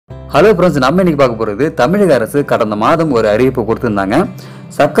Hello friends, நம்ம இன்னைக்கு பார்க்க போகிறது தமிழக அரசு கடந்த மாதம் ஒரு அறிவிப்பு கொடுத்துருந்தாங்க.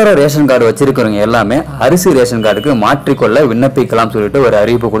 சக்கரை ரேஷன் கார்டு வச்சிருக்கிறவங்க எல்லாமே அரிசி ரேஷன் கார்டுக்கு மாற்றிக்கொள்ள விண்ணப்பிக்கலாம் சொல்லிட்டு ஒரு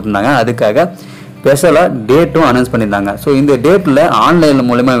அறிவிப்பு கொடுத்துருந்தாங்க. அதுக்காக ஸ்பெஷலாக டேட்டும் அனௌன்ஸ் பண்ணியிருந்தாங்க. ஸோ இந்த டேட்டில் ஆன்லைன்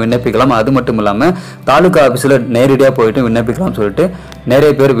மூலமாக விண்ணப்பிக்கலாம். அது மட்டும் இல்லாமல் தாலுகா ஆஃபீஸில் நேரடியாக போயிட்டு விண்ணப்பிக்கலாம் சொல்லிட்டு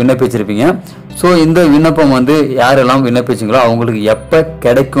நிறைய பேர் விண்ணப்பிச்சிருப்பீங்க. ஸோ இந்த விண்ணப்பம் யாரெல்லாம் விண்ணப்பிச்சிங்களோ அவங்களுக்கு எப்போ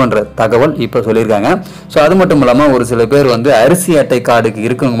கிடைக்கும்ன்ற தகவல் இப்போ சொல்லியிருக்காங்க. ஸோ அது மட்டும் இல்லாமல் ஒரு சில பேர் அரிசி அட்டை கார்டுக்கு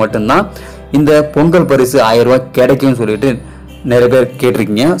இருக்கவங்க மட்டும்தான் இந்த பொங்கல் பரிசு 1000 ரூபாய் கிடைக்கும்னு சொல்லிட்டு நிறைய பேர்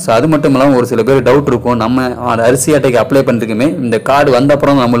கேட்டிருக்கீங்க. ஸோ அது மட்டும் இல்லாமல் ஒரு சில பேர் டவுட் இருக்கும், நம்ம அரிசி அட்டைக்கு அப்ளை பண்ணிருக்குமே இந்த கார்டு வந்த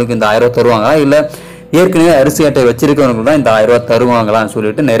அப்புறம் நம்மளுக்கு இந்த 1000 ரூபாய் தருவாங்களா, இல்லை ஏற்கனவே அரிசி அட்டை வச்சிருக்கவங்களுக்கு தான் இந்த 1000 ரூபாய் தருவாங்களான்னு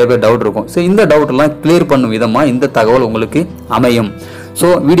சொல்லிட்டு நிறைய பேர் டவுட் இருக்கும். ஸோ இந்த டவுட்லாம் கிளியர் பண்ணும் விதமாக இந்த தகவல் உங்களுக்கு அமையும். ஸோ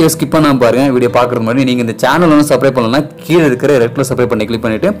வீடியோ ஸ்கிப் பண்ணாமல் பாருங்கள். வீடியோ பார்க்குறது மாதிரி நீங்கள் இந்த சேனல் சப்ஸ்கிரைப் பண்ணலன்னா கீழே இருக்கிற ரெட்டில் சப்ஸ்கிரைப் பண்ணி கிளிக்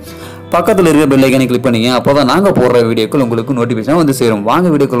பண்ணிவிட்டு பக்கத்தில் இருக்கிற பெல் ஐக்கானை கிளிக் பண்ணிங்க. அப்போ தான் நாங்கள் போடுற வீடியோக்கள் உங்களுக்கு நோட்டிஃபிகேஷன் சேரும். வாங்க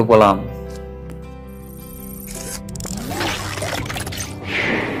வீடியோக்குள்ள போகலாம்.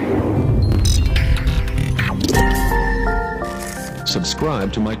 Subscribe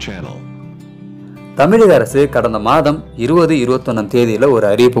to my channel. தமிழக அரசு கடந்த மாதம் 20-21 தேதியில் ஒரு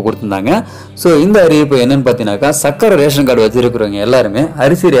அறிவிப்பு கொடுத்துருந்தாங்க. ஸோ இந்த அறிவிப்பு என்னன்னு பார்த்தீங்கன்னாக்கா, சக்கரை ரேஷன் கார்டு வச்சிருக்கிறவங்க எல்லாருமே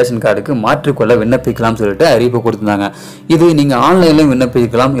அரிசி ரேஷன் கார்டுக்கு மாற்றிக்கொள்ள விண்ணப்பிக்கலாம் சொல்லிட்டு அறிவிப்பு கொடுத்துருந்தாங்க. இது நீங்கள் ஆன்லைன்லையும்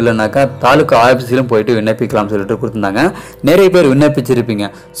விண்ணப்பிக்கலாம், இல்லைனாக்கா தாலுகா ஆஃபீஸிலும் போயிட்டு விண்ணப்பிக்கலாம் சொல்லிட்டு கொடுத்துருந்தாங்க. நிறைய பேர் விண்ணப்பிச்சிருப்பீங்க.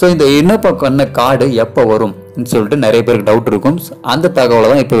 ஸோ இந்த விண்ணப்பம் பண்ண கார்டு எப்போ வரும் சொல்லிட்டு நிறைய பேருக்கு டவுட் இருக்கும். அந்த தகவலை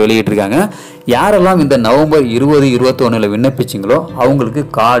தான் இப்போ வெளியிட்டிருக்காங்க. யாரெல்லாம் இந்த நவம்பர் 20-21 விண்ணப்பிச்சிங்களோ அவங்களுக்கு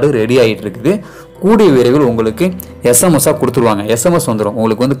கார்டு ரெடி ஆகிட்டு இருக்குது. கூடிய விரைவில் உங்களுக்கு எஸ்எம்எஸ்ஸாக கொடுத்துருவாங்க. எஸ்எம்எஸ் வந்துடும்.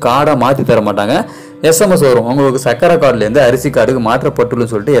 உங்களுக்கு கார்டாக மாற்றி தர மாட்டாங்க, எஸ்எம்எஸ் வரும். உங்களுக்கு சக்கரை கார்டுலேருந்து அரிசி கார்டுக்கு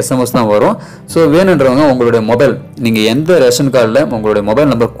மாற்றப்பட்டுள்ளன்னு சொல்லிட்டு எஸ்எம்எஸ் தான் வரும். ஸோ வேணுன்றவங்க உங்களுடைய மொபைல், நீங்கள் எந்த ரேஷன் கார்டில் உங்களுடைய மொபைல்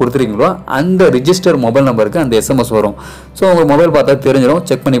நம்பர் கொடுத்துருக்கீங்களோ அந்த ரிஜிஸ்டர் மொபைல் நம்பருக்கு அந்த எஸ்எம்எஸ் வரும். ஸோ உங்கள் மொபைல் பார்த்தா தெரிஞ்சிடும்,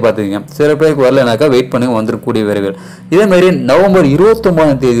 செக் பண்ணி பார்த்துக்கிங்க. சில பேருக்கு வரலனாக்கா வெயிட் பண்ணி வந்துடும் கூடிய விரைவில். இதேமாரி நவம்பர்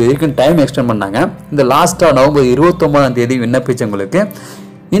 29 தேதி வரைக்கும் டைம் எக்ஸ்டெண்ட் பண்ணாங்க. இந்த லாஸ்ட்டாக நவம்பர் 29 தேதி விண்ணப்பிச்சவங்களுக்கு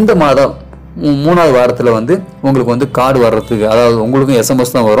இந்த மாதம் 3வது வாரத்தில் உங்களுக்கு கார்டு வர்றதுக்கு, அதாவது உங்களுக்கும்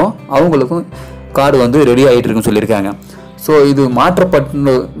எஸ்எம்எஸ் தான் வரும், அவங்களுக்கும் கார்டு ரெடி ஆகிட்டு இருக்குன்னு சொல்லியிருக்காங்க. ஸோ இது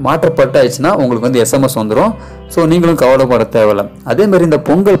மாற்றப்பட்டாச்சுன்னா உங்களுக்கு எஸ்எம்எஸ் வந்துடும். ஸோ நீங்களும் கவலைப்பட தேவையில்லை. அதேமாதிரி இந்த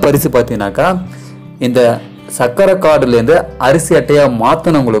பொங்கல் பரிசு பார்த்தீங்கன்னாக்கா இந்த சக்கரை கார்டுலேருந்து அரிசி அட்டையாக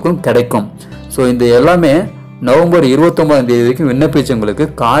மாற்றினவங்களுக்கும் கிடைக்கும். ஸோ இந்த எல்லாமே நவம்பர் 29 தேதி வரைக்கும் விண்ணப்பிச்சவங்களுக்கு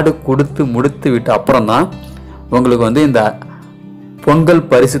கார்டு கொடுத்து முடித்து விட்டு அப்புறம் தான் உங்களுக்கு இந்த பொங்கல்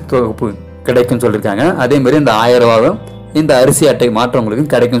பரிசு தொகுப்பு கிடைக்கும்னு சொல்லியிருக்காங்க. அதேமாதிரி இந்த 1000 ரூபாவும் இந்த அரிசி அட்டை மாற்றவங்களுக்கும்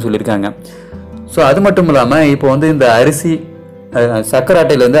கிடைக்கும்னு சொல்லியிருக்காங்க. ஸோ அது மட்டும் இல்லாமல் இப்போ இந்த அரிசி சக்கரை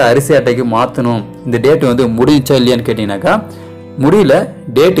அட்டையிலேருந்து அரிசி அட்டைக்கு மாற்றணும், இந்த டேட்டு முடிஞ்சா இல்லையான்னு கேட்டிங்கனாக்கா, முடியல,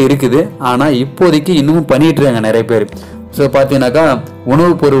 டேட் இருக்குது. ஆனால் இப்போதைக்கு இன்னமும் பண்ணிகிட்டு இருக்காங்க நிறைய பேர். ஸோ பார்த்தீங்கன்னாக்கா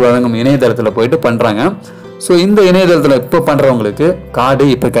உணவுப் பொருள் வழங்கும் இணையதளத்தில் போயிட்டு பண்ணுறாங்க. ஸோ இந்த இணையதளத்தில் இப்போ பண்ணுறவங்களுக்கு கார்டு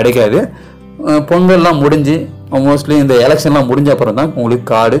இப்போ கிடைக்காது. பொங்கல்லாம் முடிஞ்சு மோஸ்ட்லி இந்த எலெக்ஷன்லாம் முடிஞ்ச அப்புறம் தான் உங்களுக்கு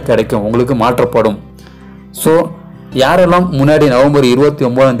கார்டு கிடைக்கும், உங்களுக்கு மாற்றப்படும். ஸோ யாரெல்லாம் முன்னாடி நவம்பர்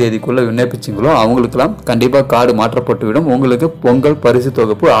 29 தேதிக்குள்ளே விண்ணப்பிச்சிங்களோ அவங்களுக்கெல்லாம் கண்டிப்பாக கார்டு மாற்றப்பட்டு விடும். உங்களுக்கு பொங்கல் பரிசு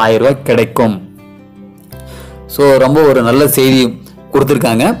தொகுப்பு 1000 ரூபாய் கிடைக்கும். ஸோ ரொம்ப ஒரு நல்ல செய்தி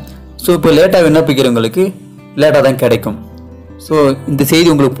கொடுத்துருக்காங்க. ஸோ இப்போ லேட்டாக விண்ணப்பிக்கிறவங்களுக்கு லேட்டாக தான் கிடைக்கும். ஸோ இந்த செய்தி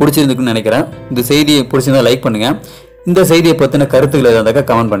உங்களுக்கு பிடிச்சிருந்துக்குன்னு நினைக்கிறேன். இந்த செய்தியை பிடிச்சிருந்தா லைக் பண்ணுங்கள். இந்த செய்தியை பற்றின கருத்துக்கள் இருந்தாக்கா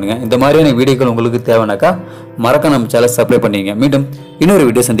கமெண்ட் பண்ணுங்கள். இந்த மாதிரியான வீடியோக்கள் உங்களுக்கு தேவைனாக்கா மறக்க நம்ம சேனலை சப்ஸ்கிரைப் பண்ணிங்க. மீண்டும் இன்னொரு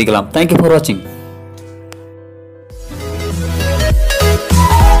வீடியோ சந்திக்கலாம். தேங்க்யூ ஃபார் வாட்சிங்.